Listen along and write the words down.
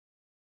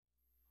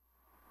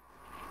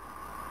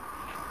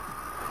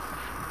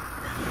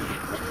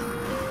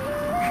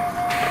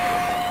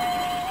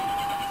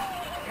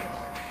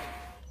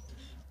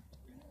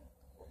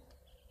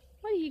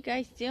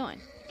guys doing?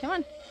 Come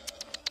on.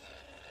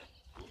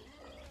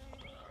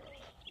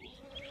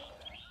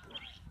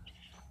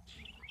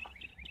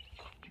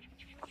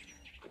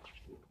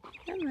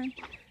 Come on.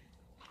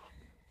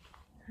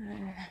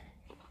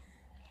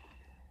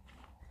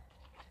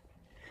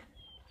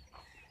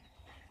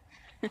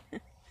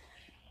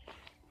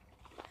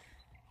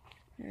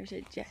 There's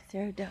a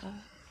Jethro dog.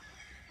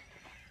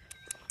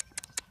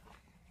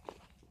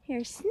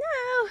 Here's Snow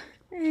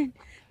and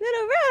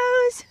little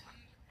Rose.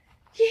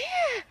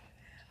 Yeah.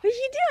 What are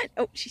you doing?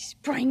 Oh, she's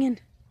springing.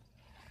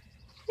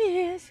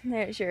 Yes,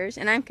 there's yours.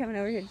 And I'm coming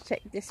over here to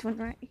take this one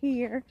right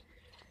here.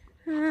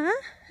 Huh?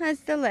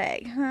 How's the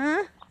leg,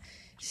 huh?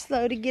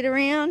 Slow to get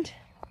around?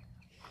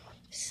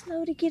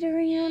 Slow to get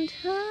around,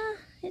 huh?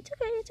 It's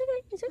okay, it's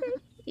okay, it's okay.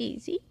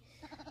 Easy.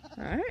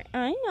 Alright,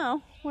 I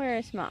know. Where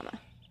is Mama?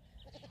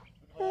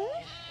 Huh?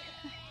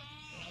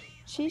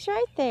 She's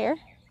right there.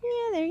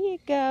 Yeah, there you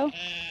go.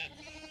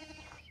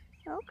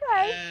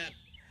 Okay.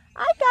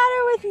 I got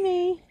her with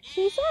me.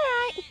 She's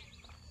alright.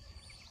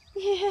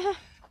 Yeah.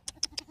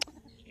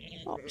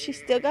 Oh, she's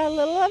still got a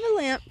little of a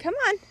limp. Come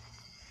on.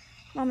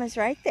 Mama's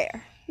right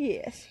there.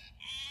 Yes.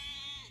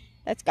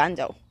 That's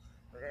Gonzo.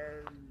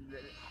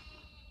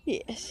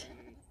 Yes.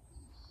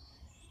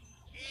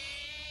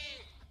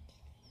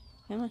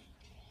 Come on.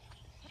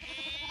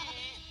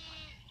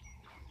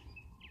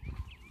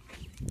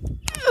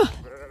 Oh,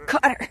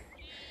 caught her.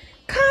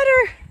 Caught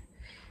her.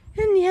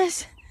 And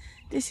yes,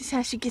 this is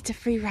how she gets a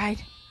free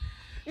ride.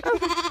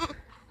 Oh.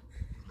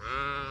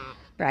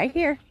 Right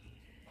here.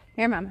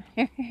 Here, Mama.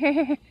 Here, here,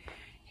 here.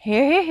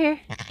 Here, here, here.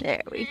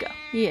 There we go.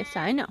 Yes,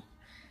 I know.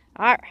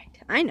 All right.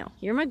 I know.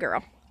 You're my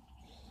girl.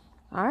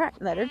 All right.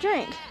 Let her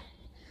drink.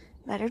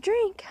 Let her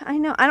drink. I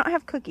know. I don't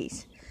have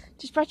cookies.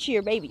 Just brought you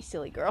your baby,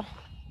 silly girl.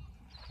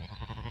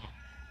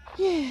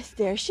 Yes,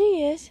 there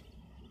she is.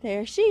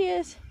 There she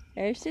is.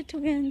 There's the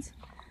twins.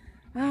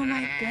 Oh,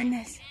 my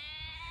goodness.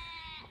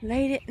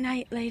 Late at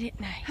night, late at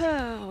night.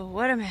 Oh,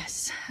 what a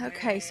mess.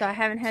 Okay, so I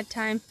haven't had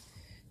time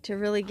to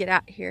really get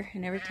out here.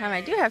 And every time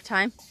I do have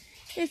time,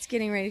 it's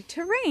getting ready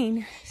to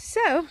rain.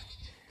 So,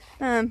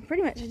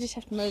 pretty much I just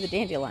have to mow the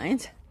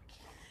dandelions.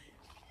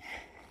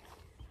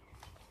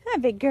 Hi,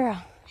 big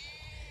girl.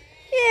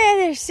 Yeah,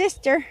 there's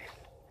sister.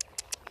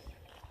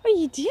 What are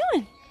you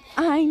doing?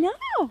 I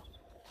know.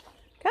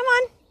 Come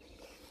on.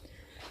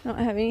 I don't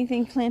have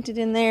anything planted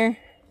in there.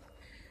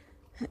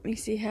 Let me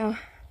see how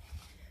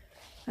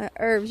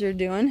herbs are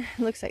doing.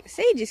 Looks like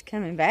sage is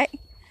coming back.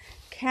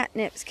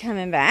 Catnip's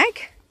coming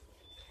back.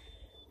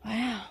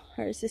 Wow.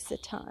 Or is this the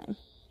time?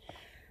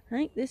 I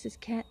think this is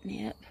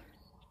catnip.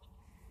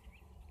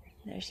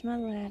 There's my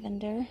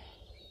lavender.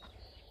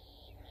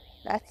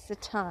 That's the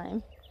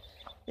thyme.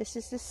 This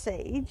is the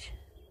sage.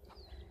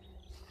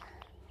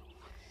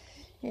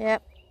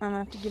 Yep, I'm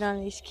gonna have to get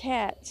on these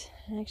cats.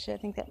 Actually, I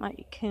think that might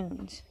be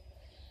coons.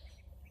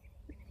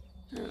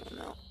 I don't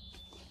know.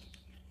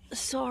 The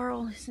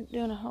sorrel isn't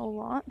doing a whole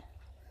lot.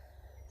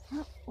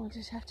 Well, we'll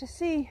just have to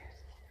see.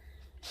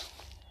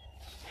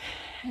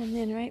 And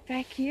then right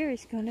back here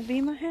is going to be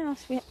my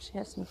house. We actually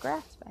have some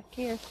grass back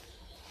here.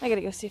 I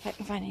gotta go see if I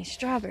can find any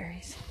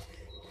strawberries.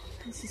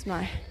 This is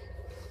my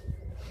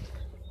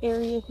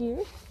area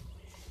here.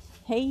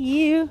 Hey,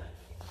 you.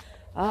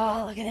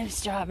 Oh, look at them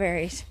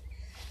strawberries.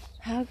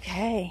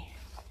 Okay.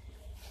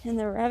 And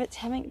the rabbits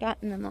haven't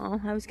gotten them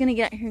all. I was going to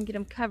get out here and get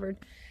them covered,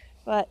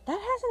 but that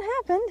hasn't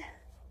happened.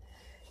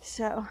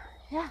 So,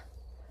 yeah.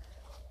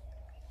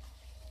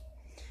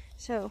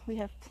 So, we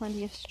have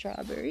plenty of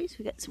strawberries.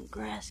 We got some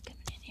grass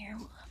coming in here.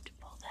 We'll have to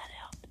pull that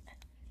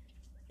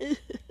out.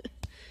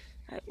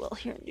 Alright, well,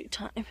 here in due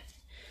time.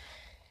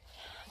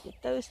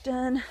 Get those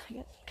done. I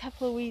got a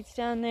couple of weeds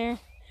down there.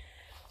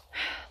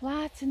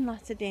 Lots and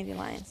lots of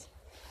dandelions.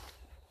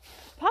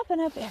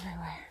 Popping up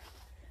everywhere.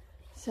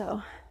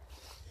 So,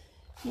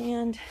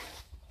 and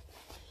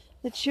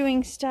the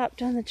chewing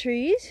stopped on the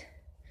trees.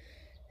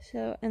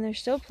 So, and they're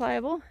still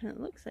pliable. And it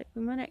looks like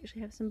we might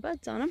actually have some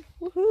buds on them.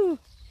 Woohoo!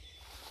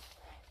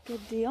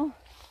 Good deal.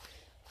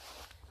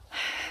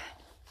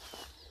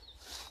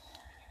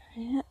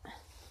 Yeah.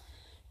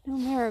 No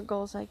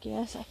marigolds, I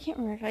guess. I can't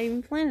remember if I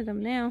even planted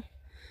them now.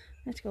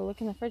 Let's go look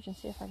in the fridge and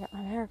see if I got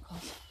my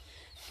marigolds.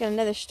 Got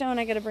another stone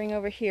I got to bring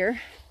over here.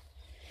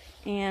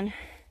 And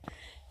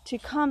to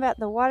combat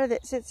the water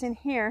that sits in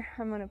here,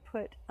 I'm going to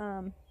put,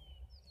 what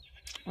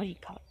do you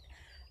call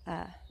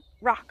it?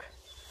 Rock.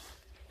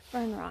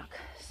 Burn rock.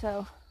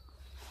 So,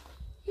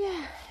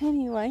 yeah,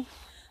 anyway.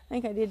 I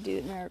think I did do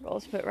the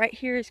marigolds, but right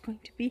here is going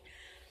to be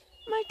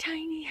my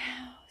tiny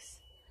house.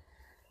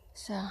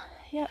 So,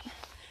 yep.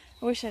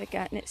 I wish I'd have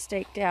gotten it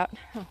staked out.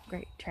 Oh,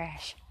 great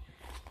trash.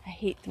 I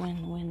hate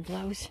when the wind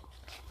blows.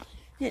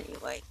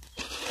 Anyway.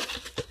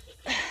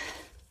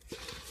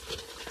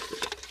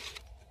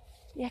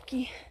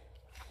 Yucky.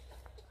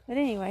 But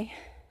anyway.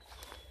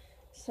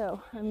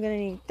 So, I'm going to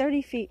need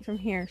 30 feet from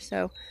here.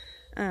 So,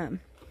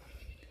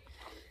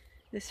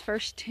 this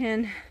first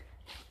 10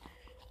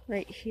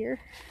 right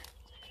here.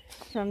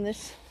 From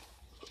this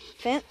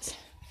fence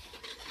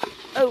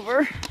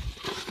over,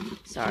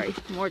 sorry,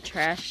 more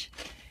trash,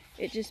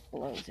 it just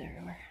blows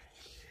everywhere.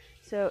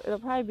 So it'll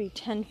probably be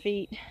 10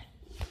 feet.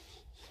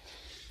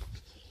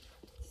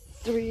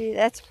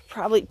 That's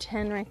probably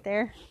 10 right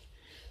there.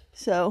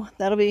 So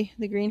that'll be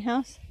the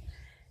greenhouse.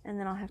 And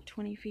then I'll have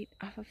 20 feet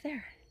off of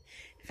there.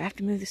 If I have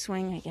to move the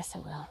swing, I guess I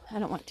will. I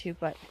don't want to,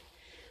 but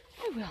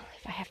I will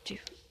if I have to.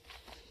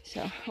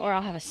 So, or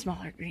I'll have a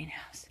smaller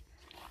greenhouse.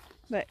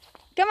 But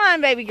come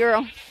on, baby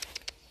girl.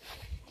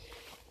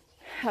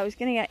 I was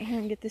gonna get here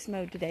and get this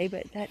mowed today,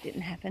 but that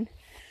didn't happen.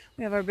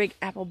 We have our big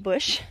apple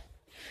bush.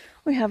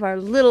 We have our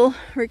little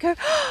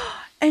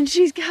and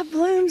she's got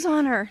blooms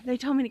on her. They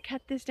told me to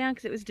cut this down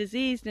because it was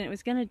diseased and it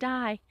was gonna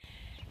die.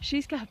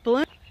 She's got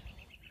blooms.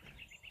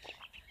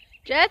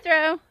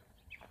 Jethro,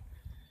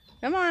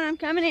 come on, I'm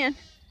coming in.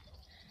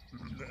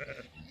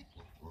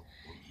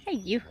 Hey,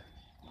 you.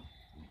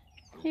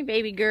 Hey,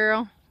 baby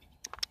girl.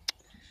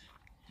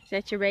 Is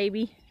that your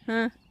baby?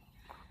 Huh?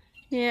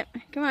 Yep.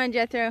 Come on,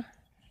 Jethro.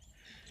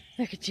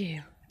 Look at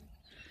you.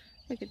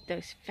 Look at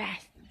those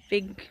fast,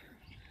 big...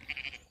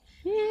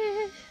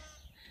 Yeah.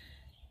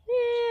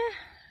 Yeah.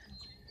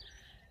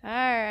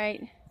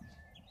 Alright.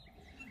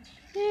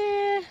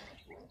 Yeah.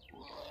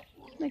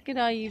 Look at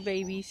all you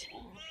babies.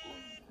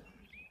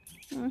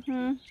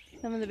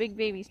 Some of the big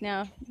babies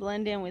now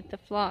blend in with the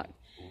flock.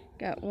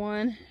 Got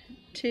 1,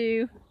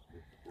 2,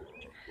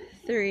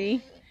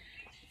 3,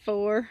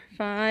 4,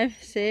 5,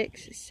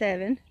 6,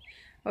 7.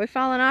 Are we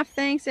falling off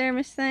things there,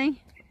 Miss Thing?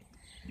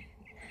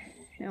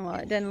 And while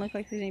it doesn't look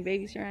like there's any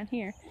babies around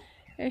here,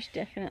 there's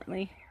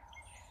definitely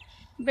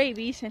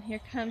babies, and here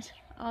comes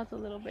all the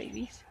little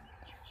babies.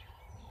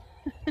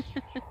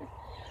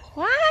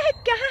 What,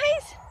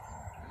 guys?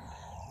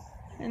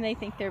 And they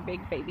think they're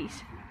big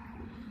babies.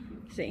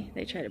 See,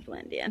 they try to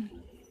blend in.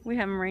 We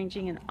have them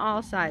ranging in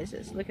all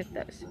sizes. Look at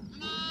those.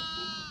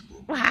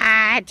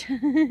 What?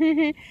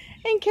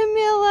 And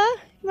Camilla,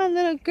 my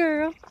little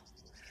girl.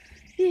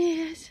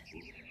 Yes.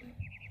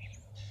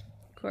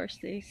 Of course,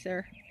 these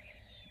are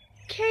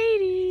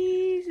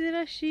Katie's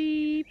little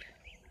sheep.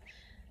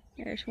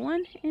 There's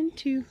 1 and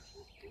 2.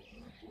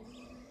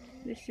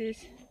 This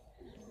is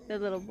the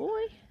little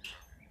boy.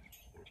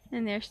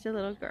 And there's the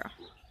little girl.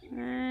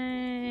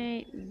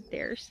 Right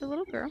there's the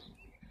little girl.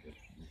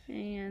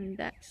 And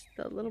that's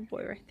the little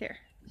boy right there.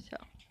 So,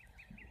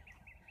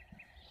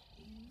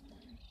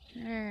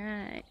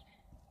 alright.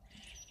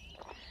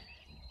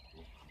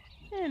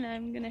 And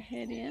I'm gonna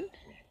head in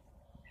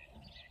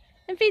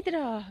and feed the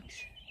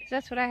dogs, because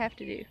that's what I have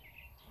to do.